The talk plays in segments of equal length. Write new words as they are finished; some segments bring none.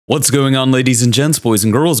What's going on, ladies and gents, boys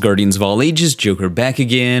and girls, guardians of all ages? Joker back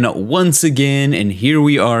again, once again, and here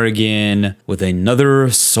we are again with another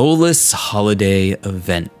soulless holiday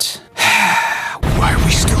event. Why are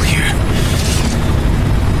we still here?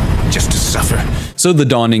 Just to suffer? So the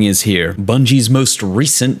dawning is here, Bungie's most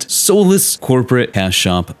recent soulless corporate cash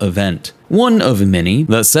shop event. One of many.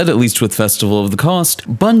 That said, at least with Festival of the Cost,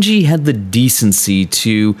 Bungie had the decency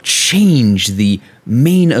to change the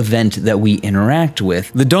main event that we interact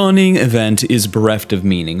with. The dawning event is bereft of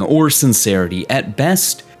meaning or sincerity. At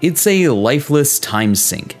best, it's a lifeless time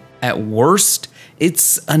sink. At worst,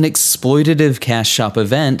 it's an exploitative cash shop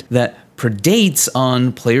event that predates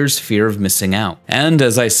on players' fear of missing out. And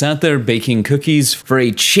as I sat there baking cookies for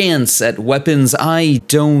a chance at weapons I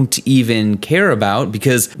don't even care about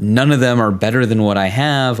because none of them are better than what I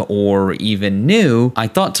have or even new, I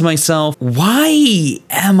thought to myself, why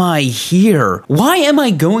am I here? Why am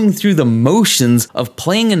I going through the motions of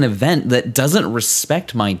playing an event that doesn't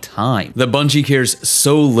respect my time, that Bungie cares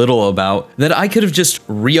so little about, that I could have just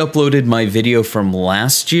re-uploaded my video from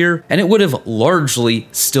last year and it would have largely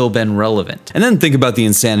still been relevant. And then think about the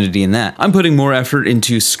insanity in that. I'm putting more effort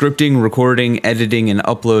into scripting, recording, editing, and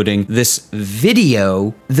uploading this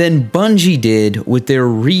video than Bungie did with their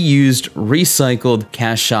reused, recycled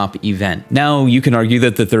cash shop event. Now, you can argue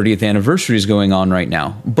that the 30th anniversary is going on right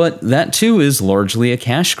now, but that too is largely a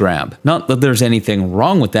cash grab. Not that there's anything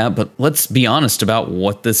wrong with that, but let's be honest about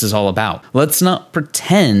what this is all about. Let's not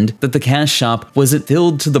pretend that the cash shop wasn't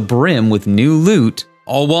filled to the brim with new loot,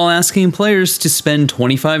 all while asking players to spend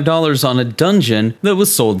 $25 on a dungeon that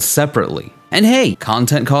was sold separately. And hey,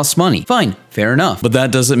 content costs money. Fine, fair enough. But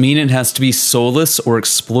that doesn't mean it has to be soulless or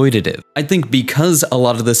exploitative. I think because a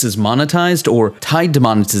lot of this is monetized or tied to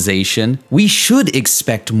monetization, we should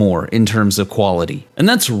expect more in terms of quality. And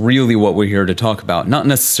that's really what we're here to talk about. Not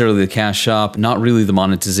necessarily the cash shop, not really the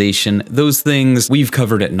monetization. Those things we've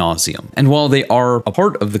covered ad nauseum. And while they are a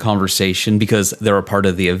part of the conversation because they're a part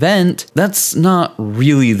of the event, that's not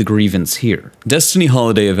really the grievance here. Destiny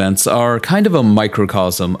holiday events are kind of a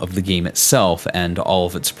microcosm of the game itself and all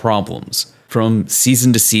of its problems. From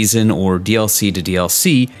season to season or DLC to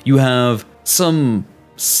DLC, you have some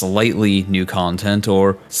slightly new content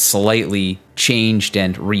or slightly changed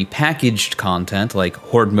and repackaged content like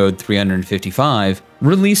Horde Mode 355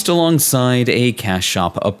 released alongside a cash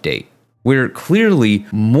shop update, where clearly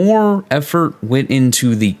more effort went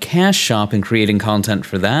into the cash shop and creating content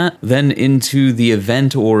for that than into the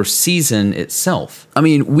event or season itself. I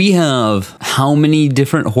mean, we have how many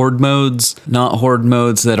different horde modes, not horde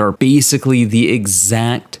modes, that are basically the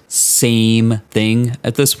exact same thing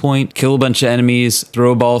at this point. Kill a bunch of enemies,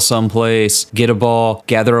 throw a ball someplace, get a ball,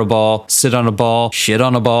 gather a ball, sit on a ball, shit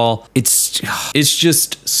on a ball. It's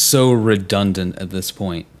just so redundant at this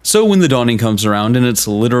point. So when the dawning comes around and it's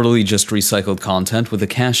literally just recycled content with a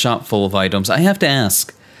cash shop full of items, I have to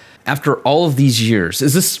ask, after all of these years,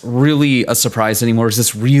 is this really a surprise anymore? Is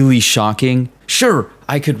this really shocking? Sure,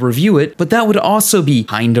 I could review it, but that would also be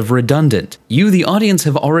kind of redundant. You, the audience,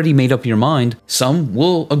 have already made up your mind. Some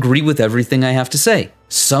will agree with everything I have to say.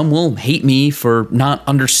 Some will hate me for not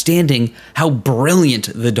understanding how brilliant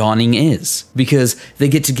the dawning is, because they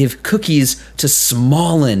get to give cookies to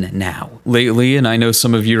Smallin now. Lately, and I know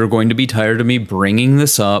some of you are going to be tired of me bringing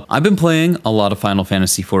this up, I've been playing a lot of Final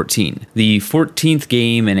Fantasy XIV, the 14th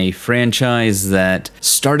game in a franchise that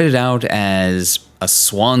started out as a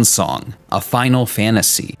swan song, a Final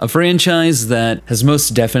Fantasy, a franchise that has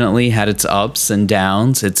most definitely had its ups and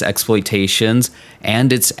downs, its exploitations,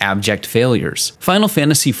 and its abject failures. Final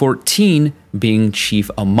Fantasy XIV being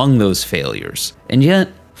chief among those failures. And yet,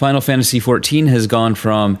 Final Fantasy XIV has gone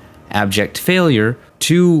from abject failure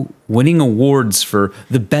to winning awards for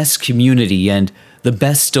the best community and the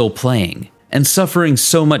best still playing, and suffering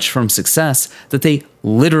so much from success that they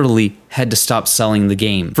literally had to stop selling the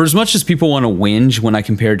game. For as much as people want to whinge when I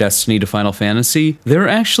compare Destiny to Final Fantasy, they're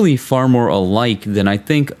actually far more alike than I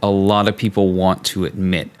think a lot of people want to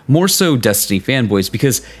admit. More so Destiny fanboys,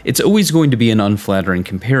 because it's always going to be an unflattering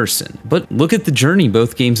comparison. But look at the journey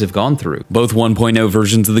both games have gone through. Both 1.0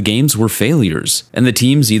 versions of the games were failures, and the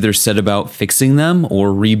teams either set about fixing them or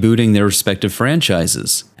rebooting their respective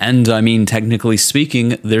franchises. And I mean, technically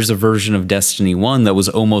speaking, there's a version of Destiny 1 that was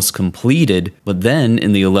almost completed, but then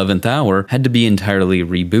in the 11th hour had to be entirely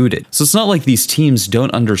rebooted. So it's not like these teams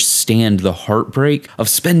don't understand the heartbreak of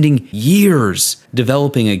spending years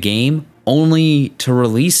developing a game only to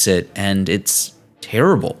release it and it's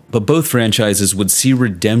terrible. But both franchises would see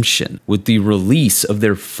redemption with the release of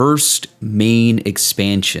their first main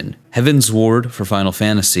expansion, Heaven's Ward for Final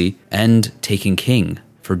Fantasy and Taken King.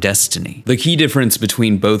 for Destiny. The key difference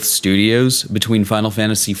between both studios, between Final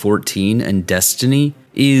Fantasy XIV and Destiny,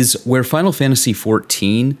 is where Final Fantasy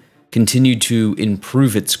XIV continued to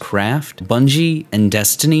improve its craft, Bungie and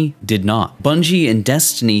Destiny did not. Bungie and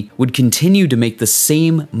Destiny would continue to make the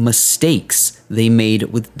same mistakes they made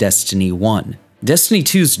with Destiny 1. Destiny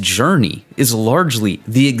 2's journey is largely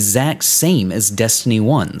the exact same as Destiny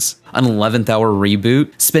 1's. An 11th hour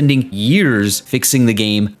reboot, spending years fixing the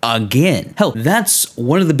game again. Hell, that's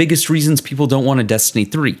one of the biggest reasons people don't want a Destiny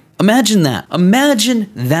 3. Imagine that. Imagine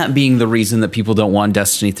that being the reason that people don't want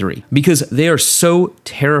Destiny 3. Because they are so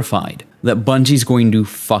terrified that Bungie's going to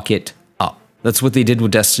fuck it up. That's what they did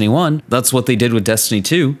with Destiny 1. That's what they did with Destiny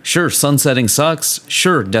 2. Sure, sunsetting sucks.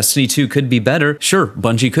 Sure, Destiny 2 could be better. Sure,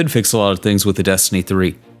 Bungie could fix a lot of things with the Destiny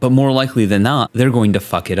 3. But more likely than not, they're going to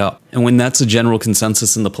fuck it up. And when that's a general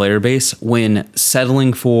consensus in the player base, when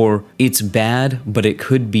settling for it's bad, but it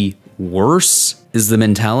could be worse is the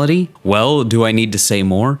mentality, well, do I need to say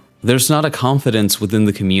more? There's not a confidence within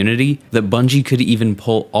the community that Bungie could even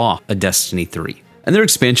pull off a Destiny 3. And their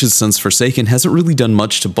expansion since Forsaken hasn't really done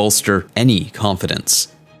much to bolster any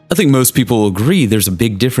confidence. I think most people will agree there's a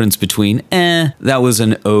big difference between, that was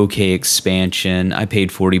an okay expansion, I paid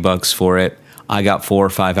 $40 for it, I got 4 or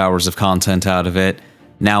 5 hours of content out of it,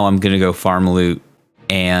 now I'm gonna go farm loot,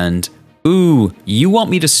 and, ooh, you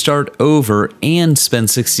want me to start over and spend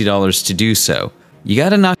 $60 to do so. You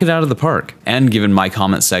gotta knock it out of the park. And given my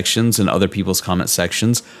comment sections and other people's comment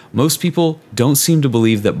sections, most people don't seem to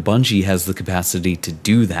believe that Bungie has the capacity to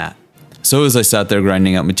do that. So as I sat there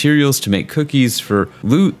grinding out materials to make cookies for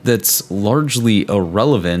loot that's largely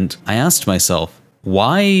irrelevant, I asked myself,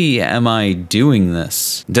 why am I doing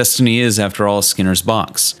this? Destiny is, after all, a Skinner's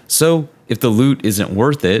box. So if the loot isn't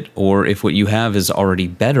worth it, or if what you have is already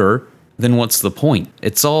better, then what's the point?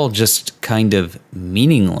 It's all just kind of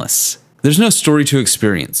meaningless. There's no story to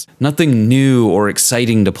experience, nothing new or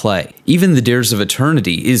exciting to play. Even the Dares of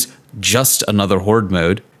Eternity is just another Horde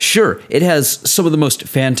mode. Sure, it has some of the most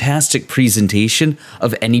fantastic presentation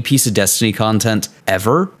of any piece of Destiny content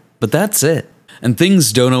ever, but that's it. And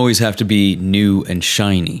things don't always have to be new and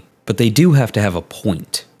shiny, but they do have to have a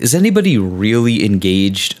point. Is anybody really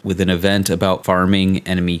engaged with an event about farming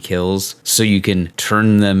enemy kills so you can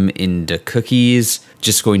turn them into cookies,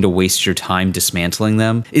 just going to waste your time dismantling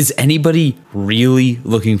them? Is anybody really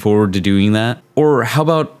looking forward to doing that? Or how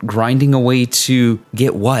about grinding away to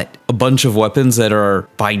get what? A bunch of weapons that are,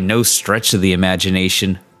 by no stretch of the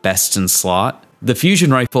imagination, best in slot? The fusion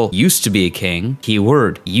rifle used to be a king,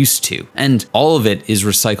 keyword used to, and all of it is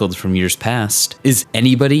recycled from years past. Is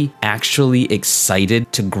anybody actually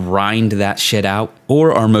excited to grind that shit out?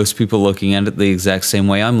 Or are most people looking at it the exact same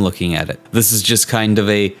way I'm looking at it? This is just kind of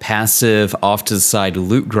a passive, off to the side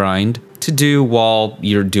loot grind to do while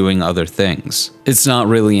you're doing other things. It's not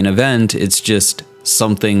really an event, it's just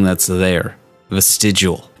something that's there.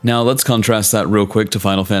 Vestigial. Now let's contrast that real quick to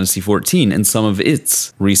Final Fantasy XIV and some of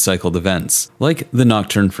its recycled events, like the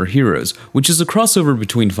Nocturne for Heroes, which is a crossover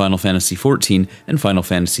between Final Fantasy XIV and Final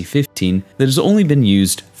Fantasy XV that has only been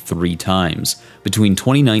used 3 times, between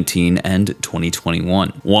 2019 and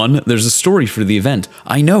 2021. 1, there's a story for the event.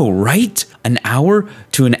 I know, right? An hour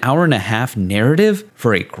to an hour and a half narrative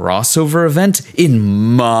for a crossover event in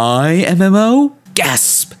my MMO?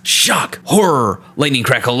 Gasp! Shock! Horror! Lightning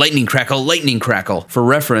crackle, lightning crackle, lightning crackle. For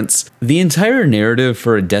reference, the entire narrative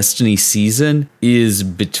for a Destiny season is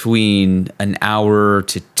between an hour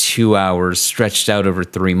to 2 hours stretched out over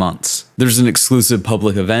 3 months. There's an exclusive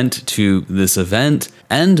public event to this event,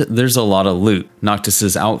 and there's a lot of loot.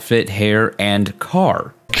 Noctis's outfit, hair, and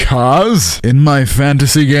car. Cars in my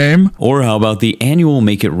fantasy game? Or how about the annual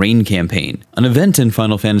Make It Rain campaign, an event in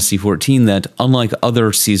Final Fantasy XIV that, unlike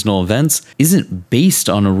other seasonal events, isn't based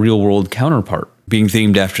on a real-world counterpart, being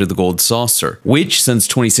themed after the Gold Saucer, which since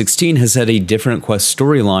 2016 has had a different quest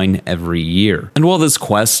storyline every year. And while this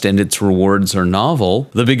quest and its rewards are novel,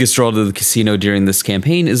 the biggest draw to the casino during this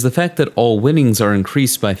campaign is the fact that all winnings are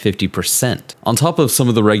increased by 50%, on top of some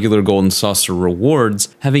of the regular Golden Saucer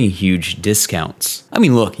rewards having huge discounts. I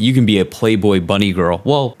mean, look, you can be a Playboy bunny girl,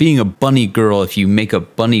 well, being a bunny girl if you make a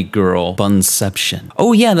bunny girl bunception.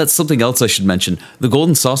 Oh yeah, that's something else I should mention. The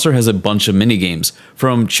Golden Saucer has a bunch of minigames,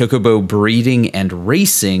 from chocobo breeding and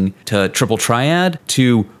racing to triple triad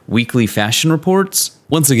to weekly fashion reports.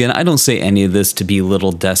 Once again, I don't say any of this to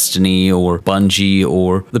belittle Destiny or Bungie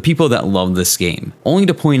or the people that love this game, only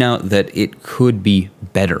to point out that it could be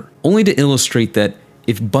better, only to illustrate that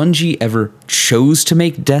if Bungie ever chose to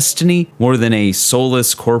make Destiny more than a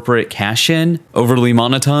soulless corporate cash-in, overly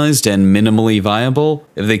monetized and minimally viable,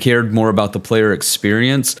 if they cared more about the player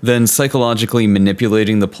experience than psychologically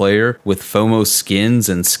manipulating the player with FOMO skins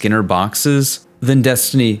and Skinner boxes, then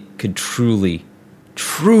Destiny could truly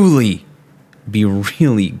be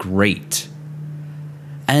really great.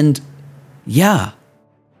 And yeah,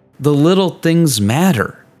 the little things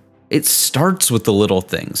matter. It starts with the little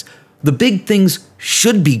things. The big things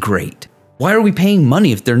should be great. Why are we paying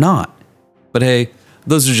money if they're not? But hey,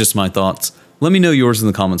 those are just my thoughts. Let me know yours in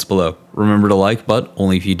the comments below. Remember to like, but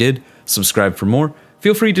only if you did. Subscribe for more.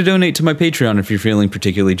 Feel free to donate to my Patreon if you're feeling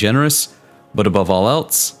particularly generous. But above all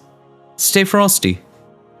else, stay frosty.